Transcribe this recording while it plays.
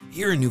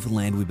Here in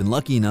Newfoundland, we've been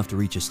lucky enough to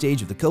reach a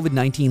stage of the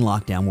COVID-19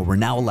 lockdown where we're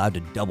now allowed to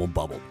double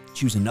bubble,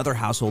 choose another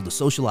household to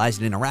socialize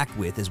and interact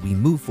with as we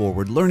move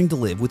forward learning to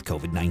live with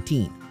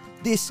COVID-19.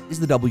 This is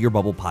the Double Your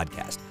Bubble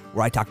podcast,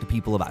 where I talk to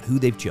people about who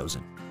they've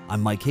chosen. I'm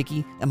Mike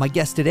Hickey, and my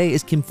guest today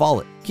is Kim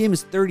Follett. Kim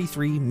is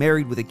 33,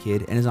 married with a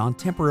kid, and is on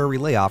temporary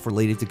layoff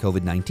related to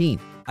COVID-19.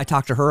 I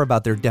talked to her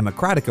about their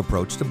democratic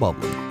approach to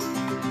bubbling.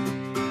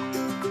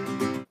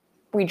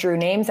 We drew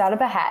names out of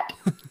a hat.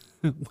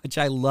 Which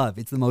I love.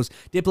 It's the most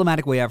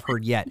diplomatic way I've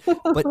heard yet.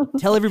 But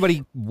tell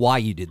everybody why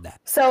you did that.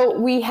 So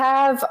we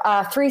have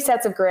 3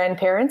 sets of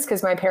grandparents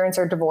because my parents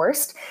are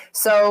divorced.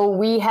 So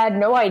we had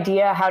no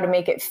idea how to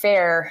make it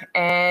fair.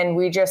 And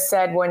we just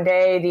said one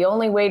day, the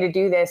only way to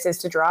do this is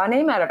to draw a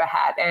name out of a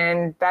hat.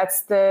 And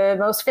that's the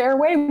most fair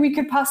way we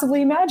could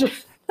possibly imagine.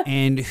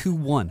 And who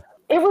won?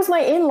 It was my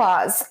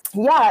in-laws.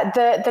 Yeah,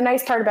 the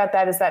nice part about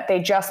that is that they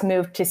just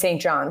moved to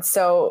St. John's.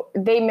 So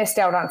they missed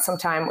out on some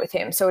time with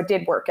him. So it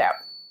did work out.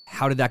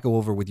 How did that go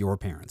over with your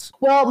parents?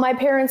 Well, my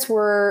parents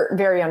were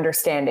very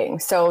understanding.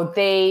 So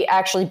they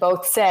actually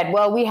both said,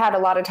 well, we had a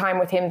lot of time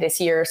with him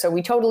this year, so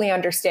we totally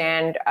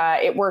understand.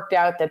 It worked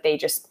out that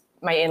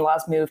my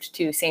in-laws moved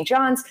to St.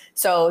 John's.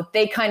 So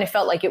they kind of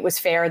felt like it was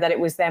fair that it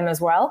was them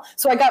as well.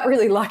 So I got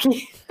really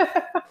lucky.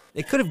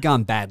 It could have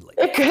gone badly.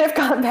 It could have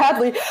gone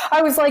badly.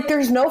 I was like,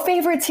 there's no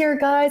favorites here,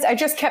 guys. I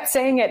just kept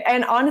saying it.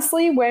 And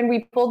honestly, when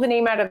we pulled the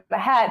name out of the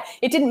hat,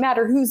 it didn't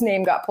matter whose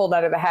name got pulled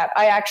out of the hat.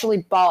 I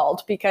actually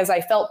bawled because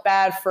I felt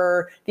bad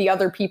for the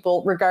other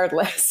people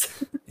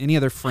regardless. Any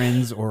other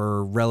friends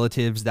or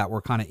relatives that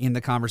were kind of in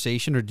the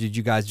conversation, or did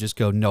you guys just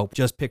go, nope,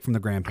 just pick from the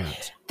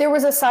grandparents? There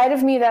was a side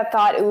of me that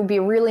thought it would be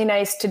really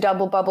nice to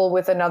double bubble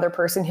with another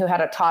person who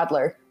had a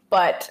toddler,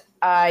 but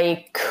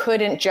I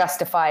couldn't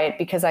justify it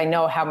because I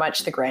know how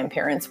much the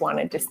grandparents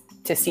wanted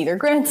to see their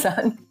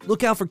grandson.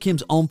 Look out for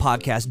Kim's own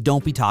podcast,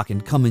 Don't Be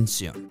Talking, coming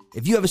soon.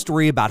 If you have a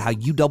story about how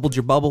you doubled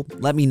your bubble,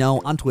 let me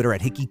know on Twitter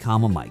at Hickey,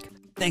 Mike.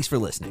 Thanks for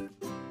listening.